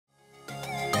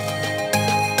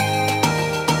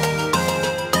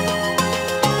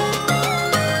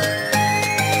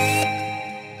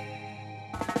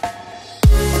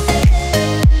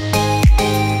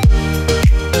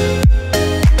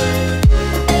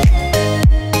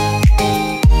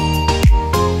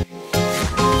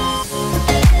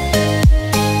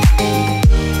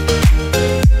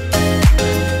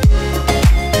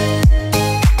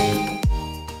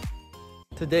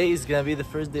gonna be the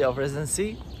first day of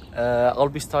residency. I'll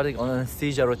be starting on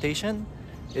anesthesia rotation.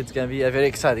 It's gonna be a very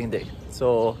exciting day.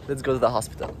 So let's go to the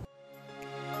hospital.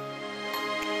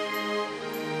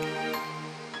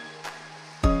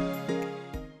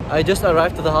 I just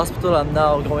arrived to the hospital. I'm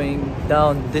now going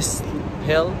down this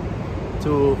hill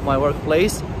to my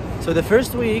workplace. So the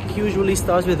first week usually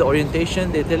starts with the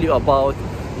orientation. They tell you about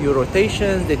your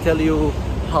rotations. They tell you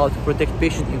how to protect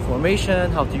patient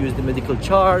information, how to use the medical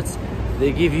charts.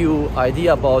 They give you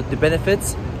idea about the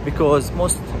benefits, because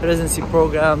most residency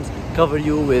programs cover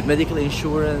you with medical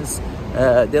insurance,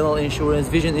 dental insurance,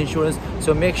 vision insurance.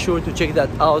 So make sure to check that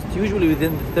out, usually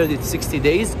within 30 to 60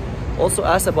 days. Also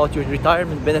ask about your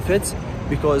retirement benefits,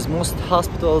 because most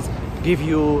hospitals give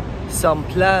you some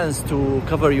plans to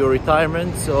cover your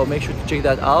retirement. So make sure to check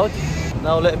that out.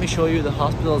 Now let me show you the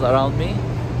hospitals around me.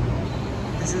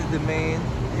 This is the main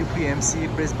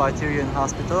UPMC Presbyterian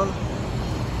Hospital.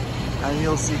 And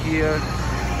you'll see here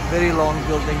very long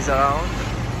buildings around,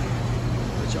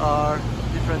 which are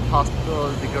different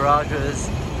hospitals, the garages.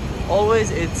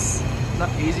 Always it's not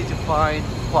easy to find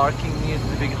parking near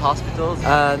the big hospitals.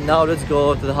 And now let's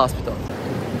go to the hospital.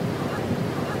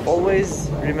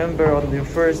 Always remember on your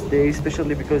first day,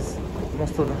 especially because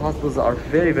most of the hospitals are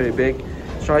very big,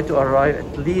 try to arrive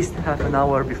at least half an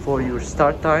hour before your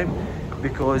start time,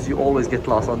 because you always get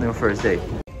lost on your first day.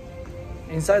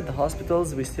 Inside the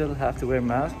hospitals, we still have to wear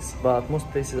masks, but most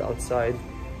places outside,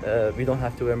 we don't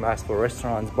have to wear masks. For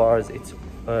restaurants, bars, it's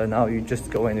now you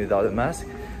just go in without a mask.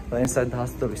 But inside the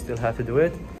hospital, we still have to do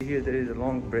it. Here there is a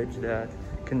long bridge that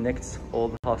connects all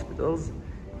the hospitals.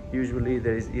 Usually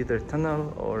there is either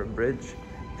tunnel or bridge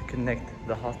to connect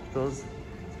the hospitals,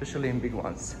 especially in big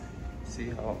ones. See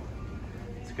how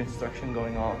it's construction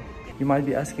going on. You might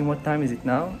be asking, what time is it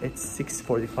now? It's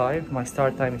 6:45. My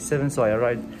start time is 7, so I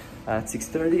arrived at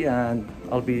 6:30 and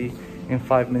I'll be in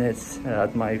 5 minutes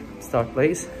at my start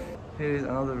place. Here is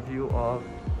another view of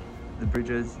the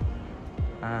bridges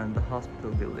and the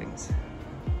hospital buildings.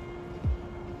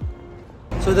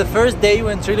 So the first day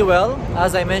went really well.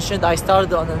 As I mentioned, I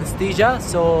started on anesthesia,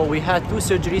 so we had 2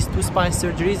 surgeries, 2 spine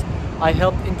surgeries. I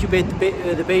helped intubate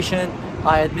the patient.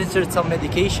 I administered some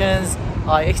medications.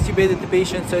 I extubated the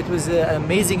patient, so it was an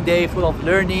amazing day full of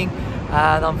learning,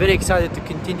 and I'm very excited to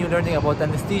continue learning about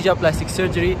anesthesia, plastic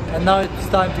surgery, and now it's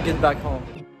time to get back home.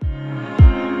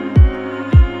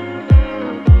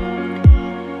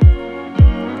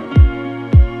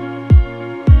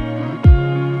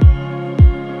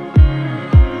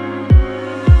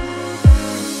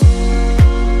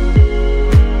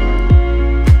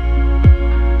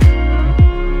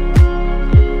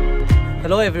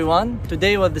 Hello everyone,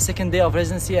 today was the second day of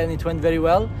residency and it went very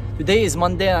well. Today is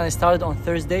Monday and I started on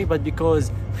Thursday, but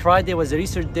because Friday was a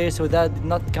research day, so that did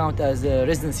not count as a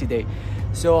residency day.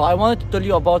 So I wanted to tell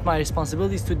you about my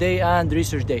responsibilities today and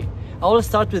research day. I will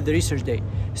start with the research day.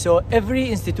 So every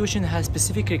institution has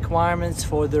specific requirements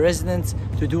for the residents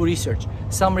to do research.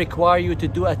 Some require you to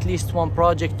do at least 1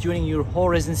 project during your whole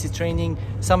residency training.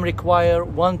 Some require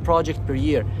 1 project per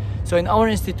year. So in our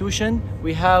institution,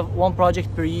 we have 1 project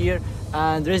per year,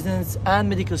 and residents and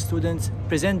medical students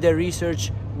present their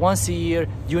research once a year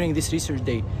during this research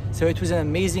day. So it was an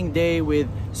amazing day with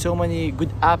so many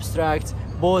good abstracts,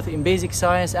 both in basic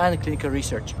science and clinical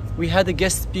research. We had a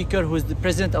guest speaker who is the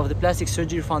president of the Plastic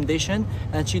Surgery Foundation,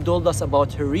 and she told us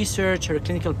about her research, her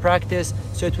clinical practice,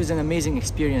 so it was an amazing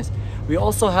experience. We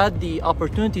also had the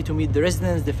opportunity to meet the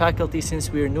residents, the faculty,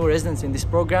 since we are new residents in this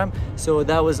program, so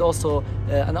that was also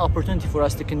an opportunity for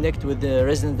us to connect with the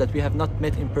residents that we have not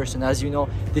met in person. As you know,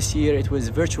 this year it was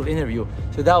a virtual interview,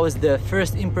 so that was the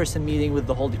first in-person meeting with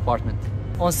the whole department.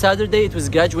 On Saturday, it was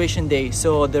graduation day,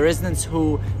 so the residents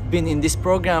who been in this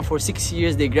program for 6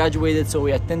 years, they graduated, so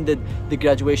we attended the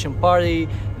graduation party,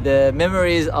 the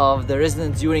memories of the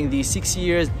residents during these 6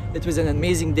 years. It was an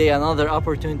amazing day, another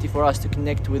opportunity for us to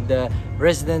connect with the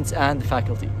residents and the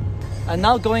faculty. And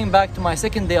now going back to my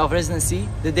second day of residency,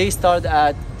 the day started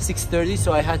at 6:30,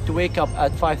 so I had to wake up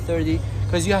at 5:30,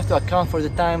 because you have to account for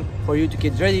the time for you to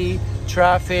get ready,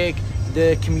 traffic,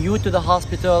 the commute to the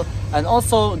hospital, and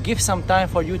also give some time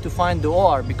for you to find the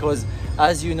OR, because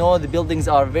as you know, the buildings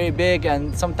are very big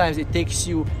and sometimes it takes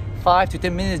you 5 to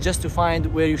 10 minutes just to find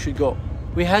where you should go.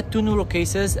 We had 2 neuro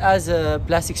cases. As a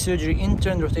plastic surgery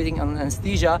intern rotating on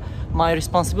anesthesia, my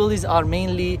responsibilities are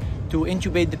mainly to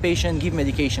intubate the patient, give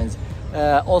medications,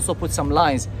 also put some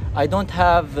lines. I don't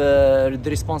have the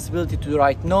responsibility to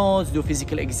write notes, do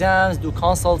physical exams, do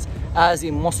consults, as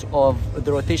in most of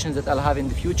the rotations that I'll have in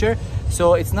the future.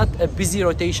 So it's not a busy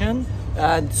rotation,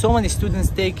 and so many students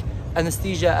take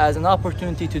anesthesia as an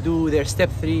opportunity to do their step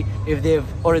 3 if they've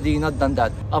already not done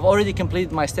that. I've already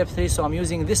completed my step 3, so I'm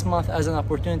using this month as an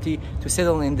opportunity to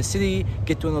settle in the city,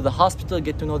 get to know the hospital,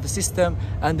 get to know the system,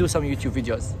 and do some YouTube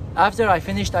videos. After I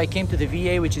finished, I came to the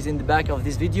VA, which is in the back of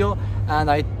this video,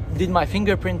 and I did my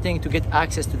fingerprinting to get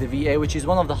access to the VA, which is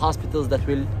one of the hospitals that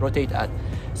we'll rotate at.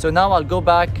 So now I'll go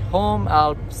back home,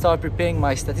 I'll start preparing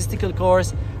my statistical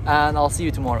course, and I'll see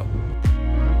you tomorrow.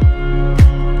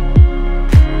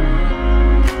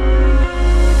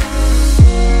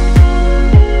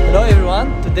 Hello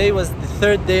everyone, today was the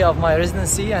third day of my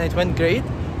residency and it went great.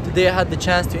 Today I had the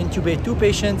chance to intubate 2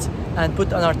 patients and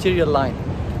put an arterial line.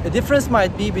 The difference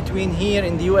might be between here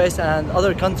in the US and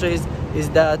other countries is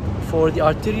that for the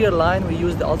arterial line we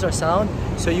use the ultrasound,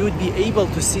 so you would be able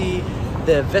to see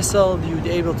the vessel, you would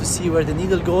be able to see where the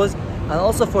needle goes, and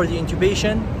also for the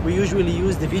intubation we usually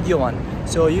use the video one,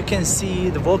 so you can see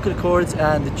the vocal cords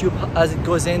and the tube as it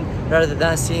goes in rather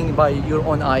than seeing by your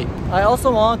own eye. I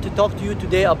also want to talk to you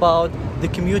today about the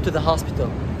commute to the hospital.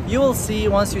 You will see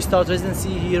once you start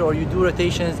residency here or you do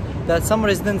rotations that some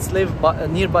residents live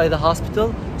nearby the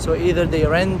hospital, so either they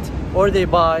rent or they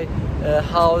buy a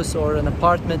house or an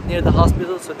apartment near the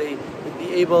hospital, so they would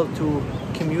be able to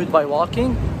commute by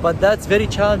walking, but that's very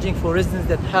challenging for residents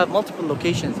that have multiple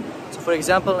locations. So for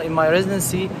example, in my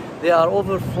residency there are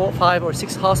over 5 or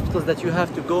 6 hospitals that you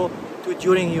have to go to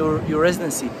during your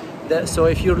residency. So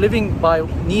if you're living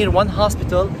near one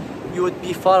hospital, you would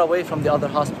be far away from the other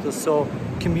hospitals, so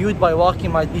commute by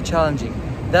walking might be challenging.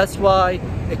 That's why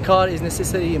a car is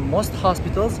necessary in most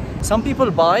hospitals. Some people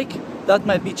bike, that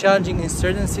might be challenging in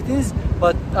certain cities,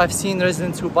 but I've seen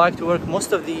residents who bike to work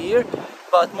most of the year,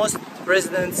 but most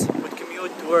residents would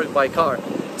commute to work by car.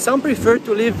 Some prefer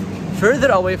to live further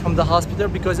away from the hospital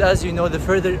because, as you know, the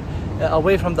further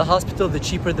away from the hospital, the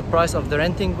cheaper the price of the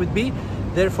renting would be.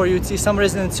 Therefore, you'd see some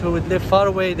residents who would live far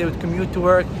away, they would commute to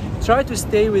work. Try to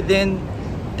stay within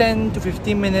 10 to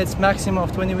 15 minutes, maximum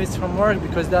of 20 minutes from work,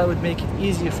 because that would make it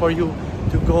easier for you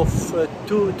to go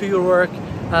to your work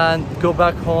and go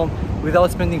back home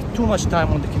without spending too much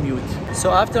time on the commute.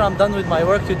 So after I'm done with my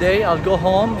work today, I'll go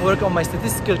home, work on my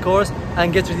statistical course,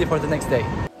 and get ready for the next day.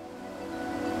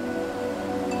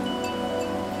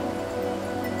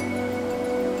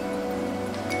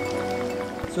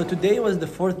 So today was the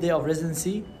 4th day of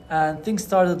residency and things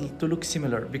started to look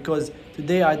similar because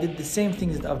today I did the same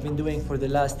things that I've been doing for the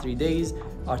last 3 days: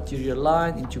 arterial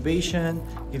line, intubation,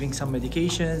 giving some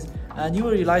medications, and you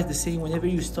will realize the same whenever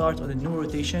you start on a new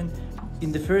rotation.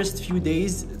 In the first few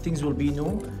days, things will be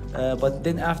new, but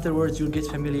then afterwards you'll get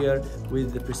familiar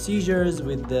with the procedures,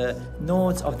 with the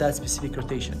notes of that specific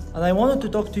rotation. And I wanted to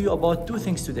talk to you about 2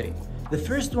 things today. The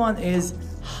first one is,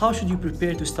 how should you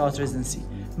prepare to start residency?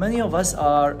 Many of us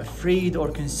are afraid or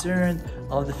concerned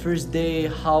of the first day,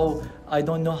 how I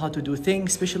don't know how to do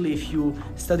things, especially if you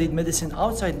studied medicine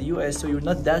outside the US, so you're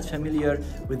not that familiar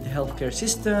with the healthcare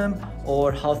system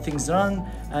or how things run,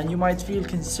 and you might feel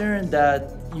concerned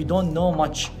that you don't know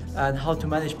much and how to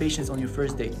manage patients on your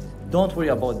first day. Don't worry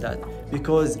about that,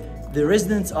 because the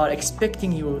residents are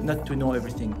expecting you not to know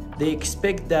everything. They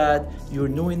expect that you're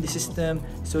new in the system,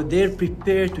 so they're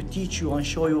prepared to teach you and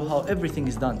show you how everything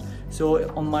is done. So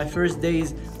on my first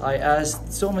days, I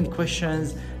asked so many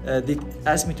questions. They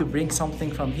asked me to bring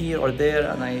something from here or there,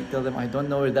 and I tell them I don't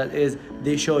know where that is.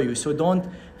 They show you. So don't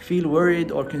feel worried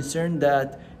or concerned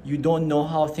that you don't know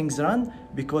how things run,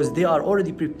 because they are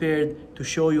already prepared to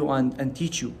show you and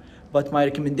teach you. But my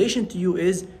recommendation to you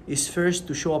is first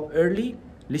to show up early,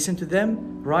 listen to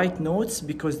them, write notes,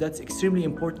 because that's extremely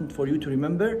important for you to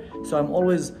remember. So I'm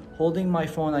always holding my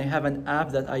phone. I have an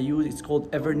app that I use, it's called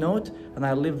Evernote, and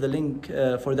I'll leave the link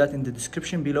for that in the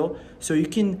description below, so you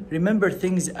can remember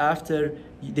things after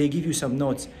they give you some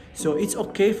notes. So it's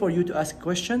okay for you to ask a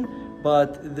question,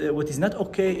 but what is not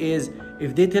okay is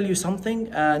if they tell you something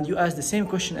and you ask the same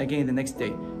question again the next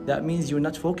day. That means you're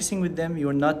not focusing with them,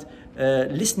 you're not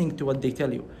listening to what they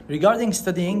tell you. Regarding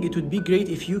studying, it would be great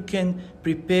if you can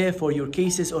prepare for your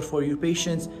cases or for your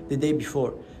patients the day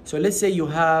before. So let's say you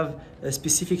have a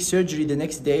specific surgery the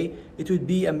next day. It would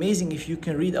be amazing if you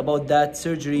can read about that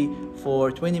surgery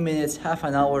for 20 minutes, half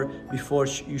an hour before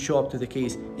you show up to the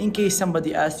case. In case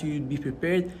somebody asks you, you'd be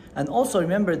prepared. And also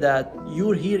remember that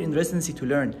you're here in residency to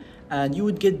learn, and you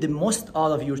would get the most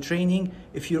out of your training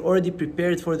if you're already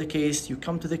prepared for the case. You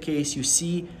come to the case, you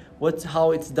see how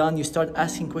it's done, you start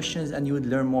asking questions, and you would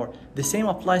learn more. The same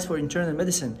applies for internal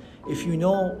medicine. If you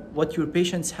know what your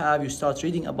patients have, you start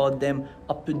reading about them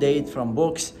up to date from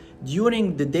books,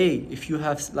 During the day, if you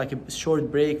have like a short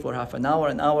break for half an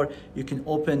hour, you can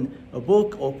open a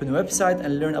book, open a website,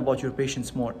 and learn about your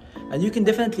patients more. And you can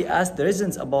definitely ask the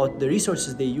residents about the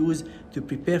resources they use to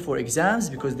prepare for exams,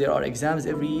 because there are exams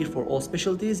every year for all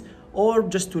specialties, or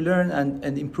just to learn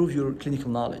and improve your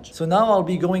clinical knowledge. So now I'll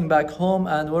be going back home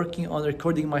and working on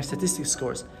recording my statistics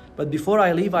course. But before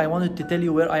I leave, I wanted to tell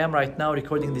you where I am right now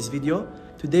recording this video.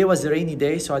 Today was a rainy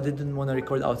day, so I didn't want to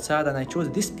record outside, and I chose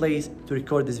this place to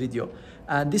record this video.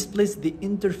 And this place is the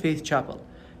Interfaith Chapel.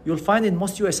 You'll find in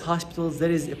most US hospitals there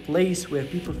is a place where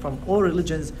people from all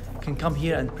religions can come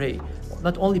here and pray.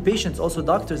 Not only patients, also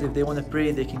doctors, if they want to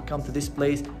pray, they can come to this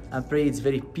place and pray. It's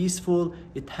very peaceful.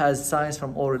 It has signs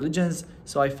from all religions.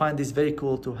 So I find this very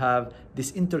cool to have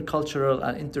this intercultural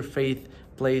and interfaith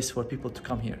place for people to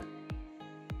come here.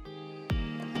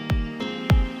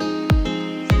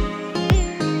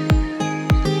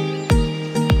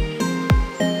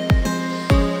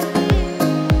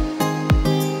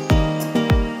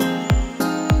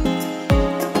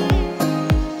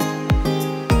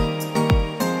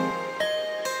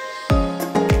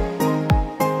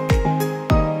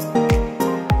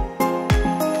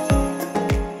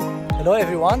 Hello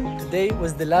everyone, today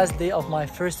was the last day of my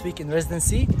first week in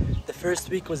residency. The first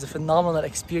week was a phenomenal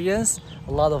experience,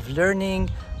 a lot of learning,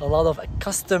 a lot of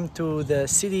accustomed to the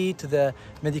city, to the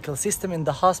medical system in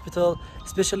the hospital,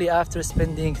 especially after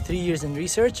spending 3 years in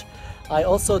research. I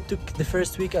also took the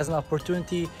first week as an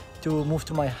opportunity to move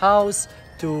to my house,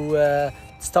 to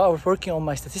start working on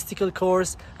my statistical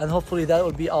course, and hopefully that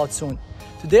will be out soon.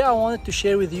 Today I wanted to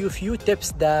share with you a few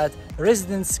tips that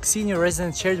senior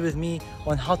residents shared with me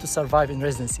on how to survive in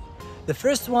residency. The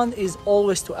first one is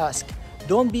always to ask.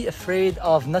 Don't be afraid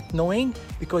of not knowing,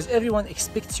 because everyone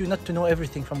expects you not to know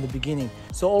everything from the beginning.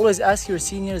 So always ask your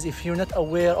seniors if you're not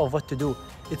aware of what to do.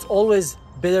 It's always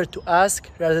better to ask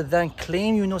rather than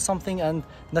claim you know something and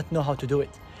not know how to do it.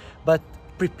 But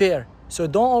prepare. So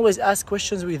don't always ask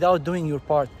questions without doing your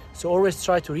part. So always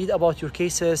try to read about your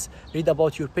cases, read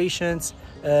about your patients,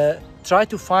 try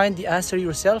to find the answer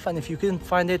yourself, and if you couldn't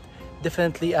find it,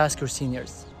 definitely ask your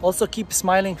seniors. Also keep a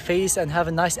smiling face and have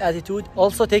a nice attitude.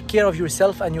 Also take care of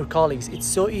yourself and your colleagues. It's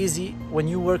so easy when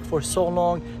you work for so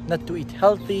long not to eat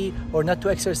healthy or not to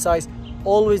exercise.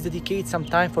 Always dedicate some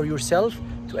time for yourself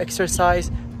to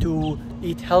exercise, to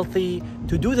eat healthy,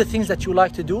 to do the things that you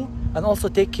like to do, and also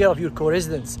take care of your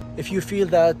co-residents. If you feel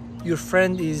that your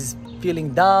friend is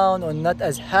feeling down or not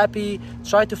as happy,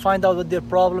 try to find out what their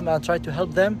problem and try to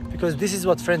help them, because this is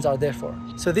what friends are there for.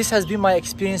 So this has been my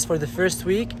experience for the first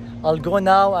week. I'll go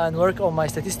now and work on my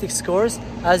statistics course.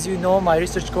 As you know, my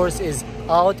research course is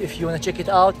out. If you want to check it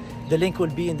out, the link will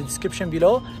be in the description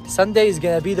below. Sunday is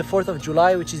gonna be the 4th of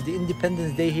July, which is the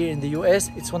Independence Day here in the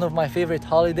US. It's one of my favorite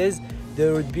holidays.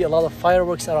 There would be a lot of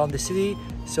fireworks around the city.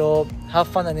 So have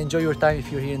fun and enjoy your time if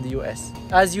you're here in the US.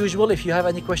 As usual, if you have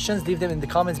any questions, leave them in the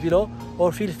comments below,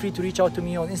 or feel free to reach out to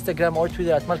me on Instagram or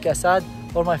Twitter at Malki Assad,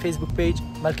 or my Facebook page,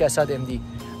 Malki Assad MD.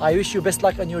 I wish you best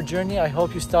luck on your journey. I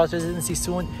hope you start residency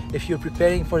soon if you're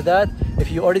preparing for that.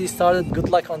 If you already started, good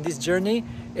luck on this journey.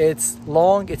 It's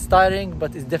long, it's tiring,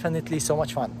 but it's definitely so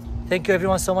much fun. Thank you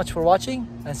everyone so much for watching,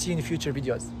 and see you in future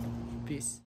videos.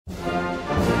 Peace.